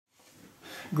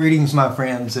Greetings, my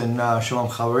friends, and Shalom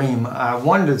Chaverim. I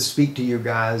wanted to speak to you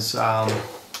guys. I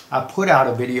put out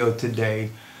a video today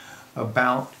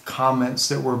about comments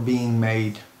that were being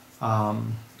made.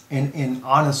 And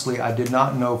honestly, I did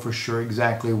not know for sure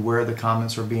exactly where the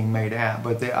comments were being made at,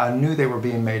 but I knew they were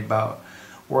being made by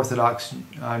Orthodox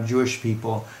Jewish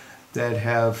people that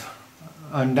have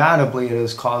undoubtedly it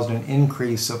has caused an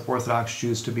increase of Orthodox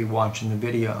Jews to be watching the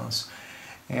videos.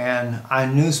 And I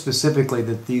knew specifically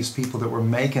that these people that were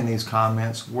making these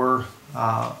comments were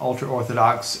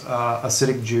ultra-Orthodox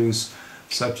Hasidic Jews,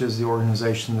 such as the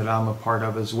organization that I'm a part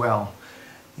of as well.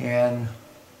 And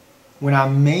when I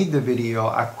made the video,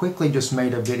 I quickly just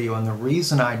made a video, and the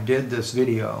reason I did this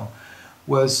video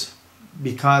was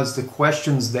because the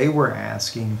questions they were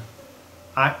asking,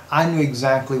 I knew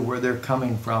exactly where they're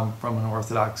coming from an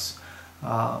Orthodox,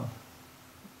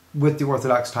 with the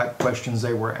Orthodox type questions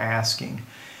they were asking.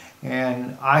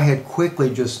 And I had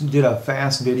quickly just did a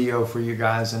fast video for you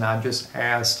guys, and I just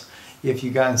asked if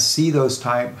you guys see those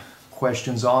type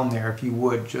questions on there, if you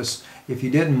would just, if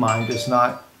you didn't mind, just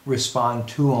not respond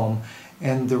to them.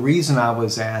 And the reason I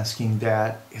was asking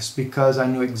that is because I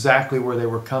knew exactly where they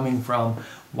were coming from,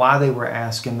 why they were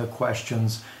asking the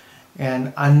questions.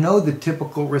 And I know the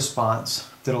typical response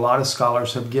that a lot of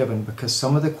scholars have given, because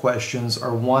some of the questions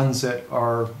are ones that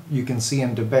are, you can see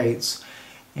in debates,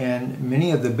 and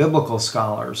many of the biblical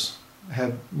scholars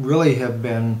have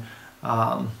been,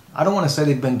 I don't want to say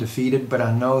they've been defeated, but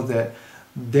I know that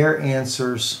their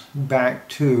answers back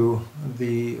to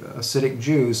the Hasidic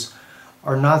Jews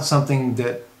are not something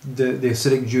that the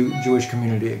Hasidic Jewish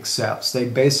community accepts. They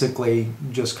basically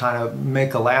just kind of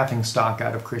make a laughing stock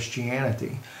out of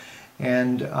Christianity.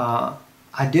 And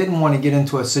I didn't want to get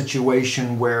into a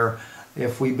situation where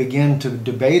if we begin to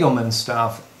debate them and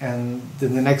stuff, and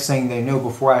then the next thing they know,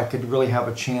 before I could really have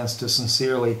a chance to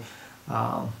sincerely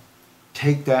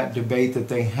take that debate that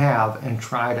they have and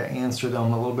try to answer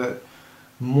them a little bit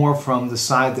more from the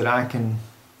side that I can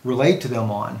relate to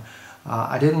them on.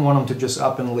 I didn't want them to just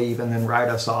up and leave and then write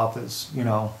us off as, you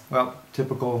know, well,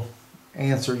 typical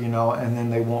answer, you know, and then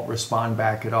they won't respond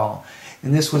back at all.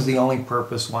 And this was the only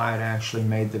purpose why I actually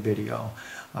made the video.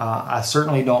 I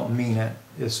certainly don't mean it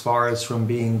as far as from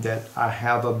being that I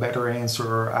have a better answer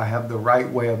or I have the right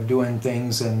way of doing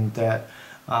things, and that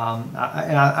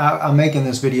I'm making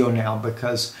this video now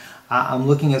because I'm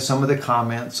looking at some of the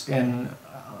comments, and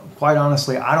quite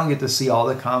honestly, I don't get to see all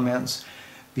the comments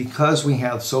because we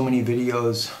have so many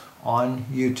videos on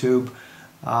YouTube.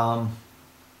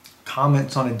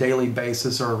 Comments on a daily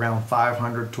basis are around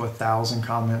 500 to 1,000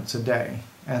 comments a day,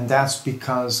 and that's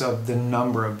because of the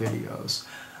number of videos.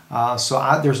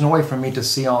 So there's no way for me to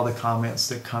see all the comments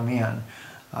that come in.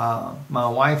 My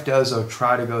wife does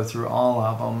try to go through all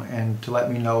of them and to let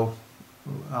me know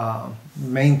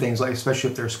main things, like especially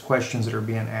if there's questions that are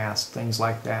being asked, things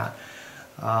like that.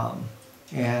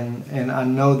 And I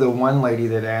know the one lady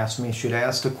that asked me, she'd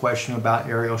asked a question about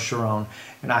Ariel Sharon,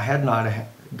 and I had not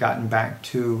gotten back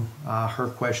to her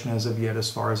question as of yet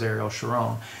as far as Ariel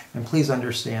Sharon. And please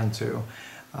understand too,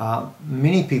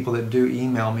 many people that do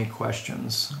email me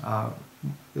questions,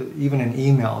 even in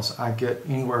emails, I get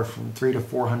anywhere from 300 to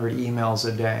 400 emails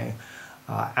a day.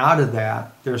 Out of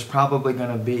that, there's probably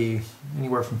going to be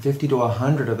anywhere from 50 to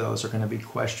 100 of those are going to be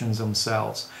questions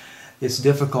themselves. It's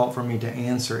difficult for me to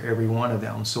answer every one of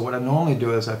them. So what I normally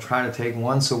do is I try to take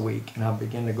once a week and I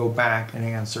begin to go back and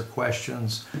answer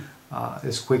questions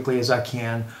as quickly as I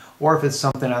can. Or if it's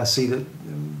something I see that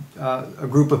a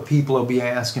group of people will be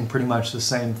asking pretty much the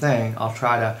same thing, I'll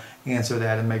try to answer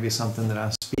that, and maybe something that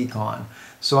I speak on.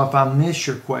 So if I miss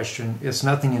your question, it's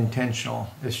nothing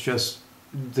intentional. It's just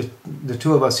the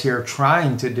two of us here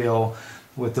trying to deal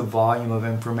with the volume of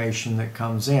information that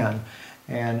comes in.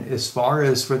 And as far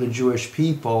as for the Jewish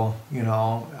people, you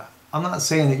know, I'm not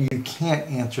saying that you can't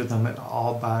answer them at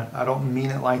all, but I don't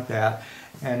mean it like that.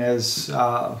 And as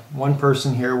one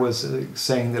person here was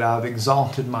saying that I've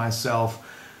exalted myself,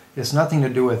 it's nothing to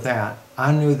do with that.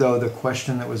 I knew, though, the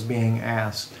question that was being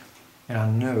asked, and I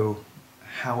knew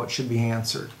how it should be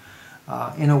answered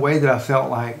in a way that I felt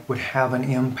like would have an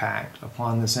impact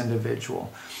upon this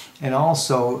individual. And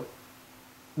also,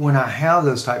 when I have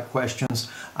those type of questions,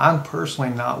 I'm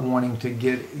personally not wanting to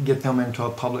get them into a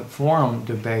public forum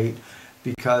debate,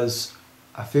 because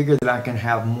I figure that I can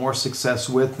have more success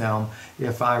with them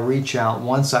if I reach out.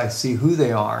 Once I see who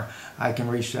they are, I can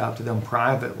reach out to them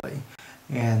privately.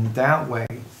 And that way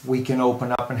we can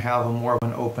open up and have more of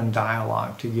an open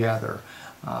dialogue together.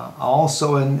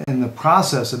 Also in the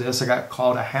process of this, I got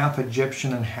called a half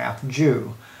Egyptian and half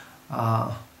Jew.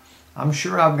 I'm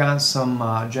sure I've got some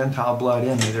Gentile blood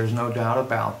in me, there's no doubt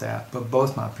about that, but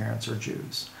both my parents are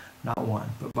Jews. Not one,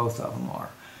 but both of them are.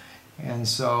 And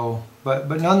so, but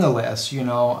nonetheless, you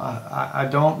know, I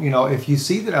don't, you know, if you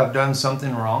see that I've done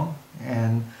something wrong,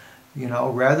 and, you know,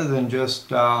 rather than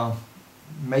just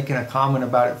making a comment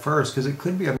about it first, because it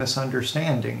could be a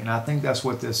misunderstanding, and I think that's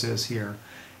what this is here.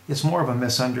 It's more of a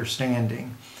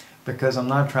misunderstanding, because I'm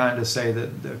not trying to say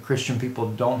that the Christian people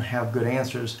don't have good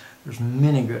answers. There's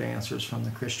many good answers from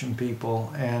the Christian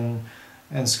people, and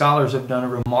scholars have done a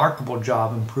remarkable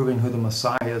job in proving who the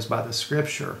Messiah is by the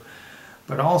Scripture.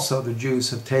 But also the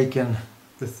Jews have taken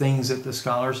the things that the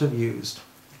scholars have used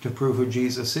to prove who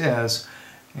Jesus is,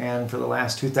 and for the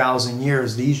last 2,000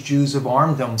 years, these Jews have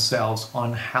armed themselves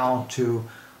on how to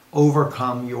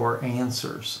overcome your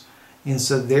answers. And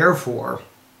so therefore,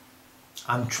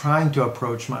 I'm trying to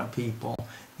approach my people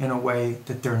in a way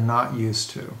that they're not used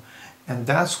to. And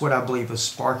that's what I believe is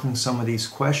sparking some of these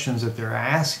questions that they're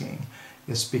asking.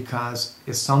 It's because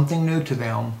it's something new to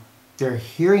them. They're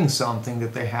hearing something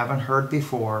that they haven't heard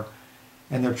before,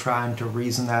 and they're trying to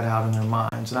reason that out in their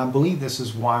minds. And I believe this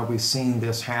is why we've seen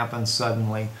this happen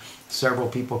suddenly. Several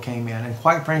people came in, and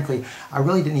quite frankly, I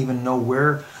really didn't even know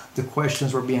where the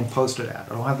questions were being posted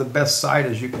at. I don't have the best sight,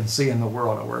 as you can see, in the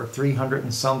world. I wear 300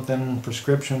 and something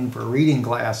prescription for reading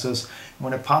glasses.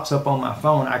 When it pops up on my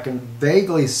phone, I can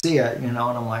vaguely see it, you know,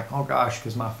 and I'm like, oh gosh,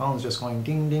 because my phone's just going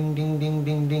ding, ding, ding, ding,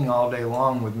 ding, ding all day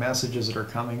long with messages that are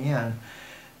coming in.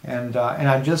 And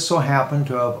I just so happened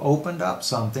to have opened up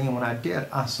something, and when I did,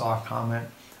 I saw a comment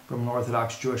from an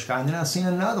Orthodox Jewish guy, and then I seen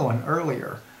another one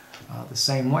earlier the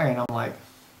same way, and I'm like,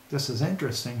 this is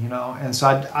interesting, you know. And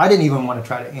so I didn't even want to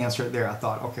try to answer it there. I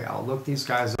thought, okay, I'll look these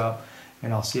guys up,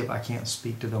 and I'll see if I can't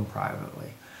speak to them privately.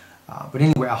 But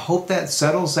anyway, I hope that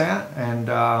settles that, and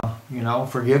you know,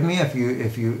 forgive me if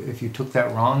you took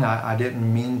that wrong. I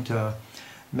didn't mean to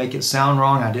make it sound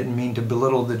wrong. I didn't mean to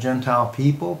belittle the Gentile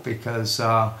people, because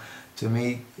to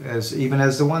me, even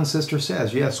as the one sister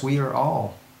says, yes, we are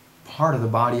all part of the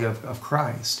body of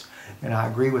Christ, and I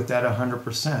agree with that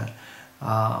 100%.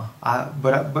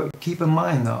 But keep in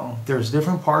mind, though, there's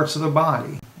different parts of the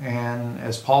body, and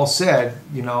as Paul said,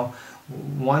 you know,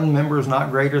 one member is not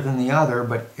greater than the other,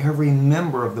 but every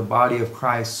member of the body of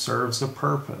Christ serves a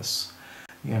purpose,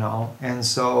 you know. And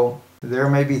so there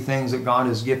may be things that God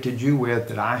has gifted you with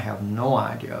that I have no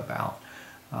idea about.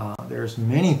 There's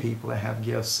many people that have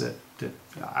gifts that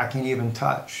I can't even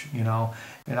touch, you know.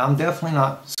 And I'm definitely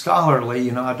not scholarly,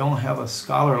 you know. I don't have a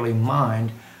scholarly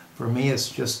mind. For me, it's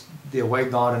just the way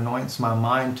God anoints my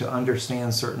mind to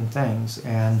understand certain things.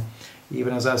 And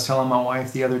even as I was telling my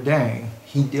wife the other day,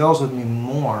 He deals with me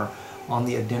more on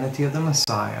the identity of the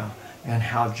Messiah and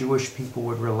how Jewish people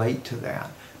would relate to that.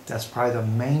 That's probably the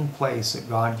main place that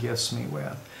God gifts me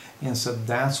with. And so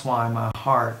that's why my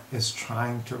heart is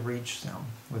trying to reach them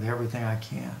with everything I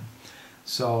can.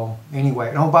 So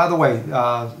anyway, oh, by the way,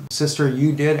 sister,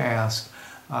 you did ask,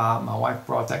 my wife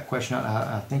brought that question out.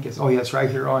 I think it's, oh yeah, it's right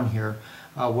here on here.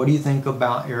 What do you think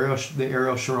about the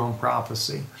Ariel Sharon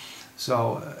prophecy?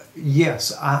 So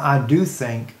yes, I do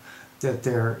think that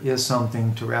there is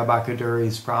something to Rabbi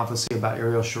Kaduri's prophecy about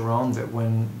Ariel Sharon, that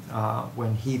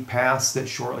when he passed, that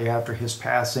shortly after his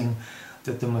passing,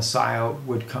 that the Messiah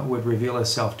would reveal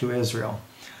Himself to Israel.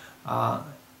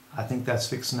 I think that's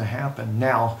fixing to happen.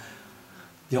 Now,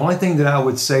 the only thing that I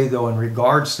would say, though, in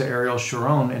regards to Ariel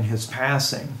Sharon and his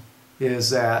passing, is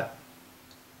that,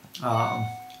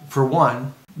 for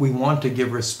one, we want to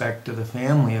give respect to the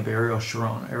family of Ariel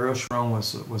Sharon. Ariel Sharon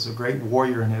was a great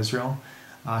warrior in Israel.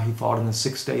 He fought in the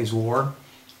 6 Days War,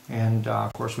 and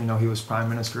of course we know he was Prime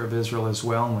Minister of Israel as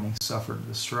well when he suffered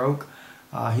the stroke.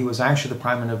 He was actually the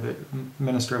Prime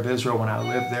Minister of Israel when I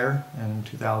lived there in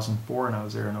 2004, and I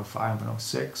was there in 2005 and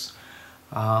 2006.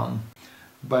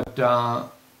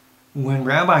 But when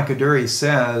Rabbi Kaduri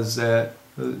says that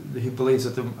he believes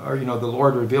that the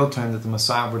Lord revealed to him that the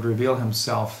Messiah would reveal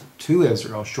Himself to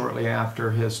Israel shortly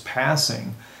after his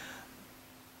passing,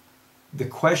 the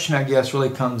question, I guess, really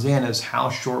comes in is, how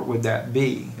short would that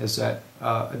be? Is that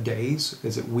days?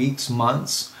 Is it weeks,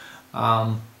 months?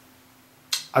 I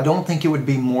don't think it would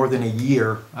be more than a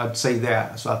year. I'd say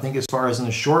that. So I think as far as in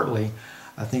the shortly,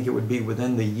 I think it would be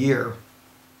within the year.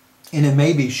 And it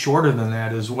may be shorter than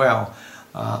that as well.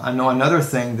 I know another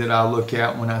thing that I look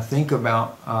at when I think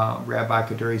about Rabbi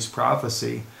Kaduri's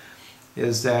prophecy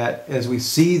is that as we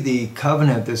see the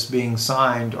covenant that's being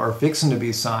signed or fixing to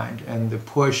be signed, and the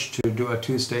push to do a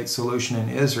two-state solution in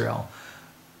Israel,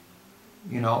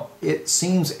 you know, it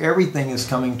seems everything is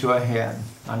coming to a head.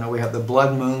 I know we have the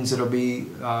blood moons that'll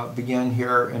begin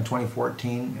here in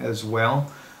 2014 as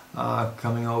well.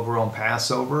 coming over on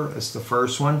Passover. It's the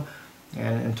first one.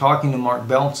 And in talking to Mark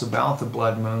Belts about the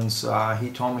blood moons, he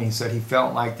told me, he said he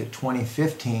felt like that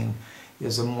 2015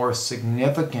 is a more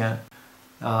significant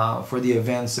for the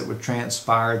events that would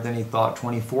transpire than he thought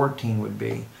 2014 would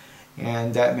be.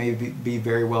 And that may be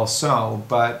very well so,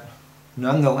 but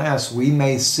nonetheless, we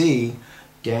may see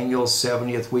Daniel's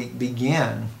 70th week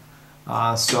begin.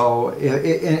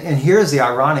 And here's the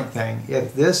ironic thing.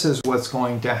 If this is what's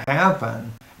going to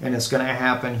happen, and it's going to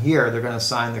happen here, they're going to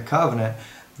sign the covenant,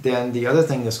 then the other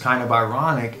thing that's kind of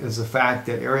ironic is the fact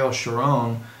that Ariel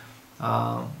Sharon,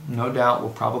 no doubt, will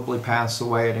probably pass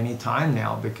away at any time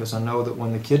now, because I know that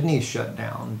when the kidneys shut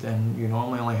down, then you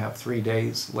normally only have 3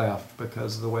 days left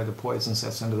because of the way the poison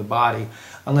sets into the body,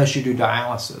 unless you do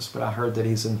dialysis. But I heard that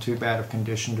he's in too bad of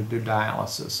condition to do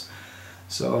dialysis.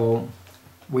 So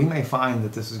we may find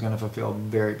that this is going to fulfill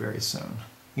very, very soon.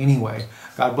 Anyway,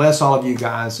 God bless all of you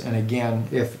guys. And again,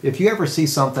 if you ever see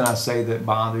something I say that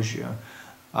bothers you,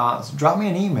 drop me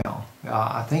an email.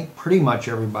 I think pretty much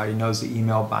everybody knows the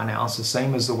email by now. It's the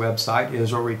same as the website.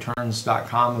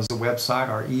 IsraelReturns.com is the website.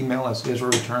 Our email is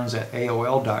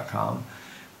IsraelReturns@AOL.com.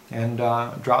 And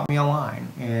drop me a line.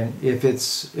 And if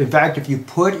it's, in fact, if you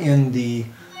put in the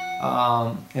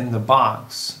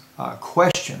box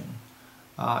question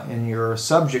in your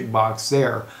subject box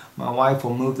there, my wife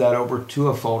will move that over to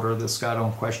a folder that's got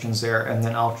on questions there, and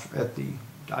then I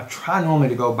try normally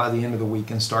to go by the end of the week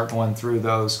and start going through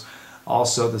those.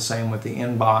 Also the same with the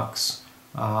inbox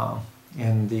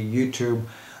and the YouTube.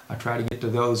 I try to get to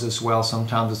those as well.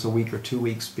 Sometimes it's a week or 2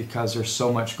 weeks because there's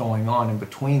so much going on in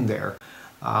between there.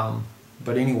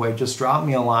 But anyway, just drop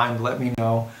me a line, let me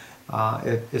know,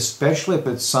 especially if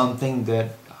it's something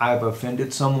that I've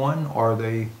offended someone or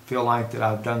they feel like that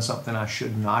I've done something I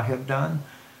should not have done.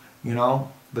 You know,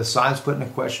 besides putting a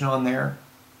question on there,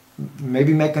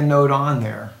 maybe make a note on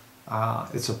there.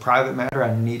 It's a private matter,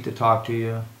 I need to talk to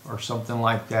you, or something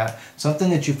like that.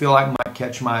 Something that you feel like might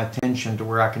catch my attention to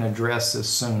where I can address this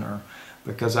sooner,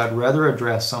 because I'd rather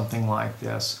address something like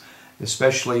this,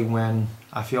 especially when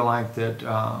I feel like that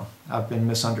I've been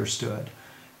misunderstood.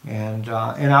 And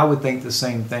I would think the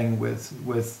same thing with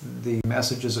the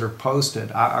messages that are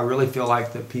posted. I really feel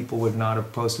like that people would not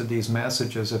have posted these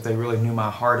messages if they really knew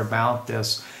my heart about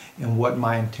this and what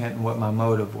my intent and what my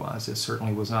motive was. It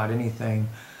certainly was not anything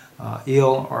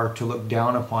ill or to look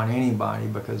down upon anybody,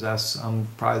 because I'm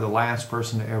probably the last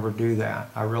person to ever do that.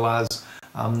 I realize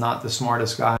I'm not the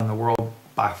smartest guy in the world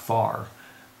by far.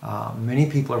 Many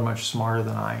people are much smarter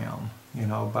than I am,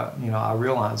 but I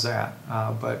realize that.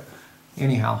 But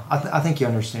anyhow, I think you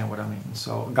understand what I mean.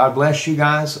 So God bless you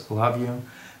guys. Love you.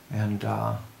 And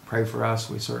pray for us.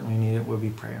 We certainly need it. We'll be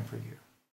praying for you.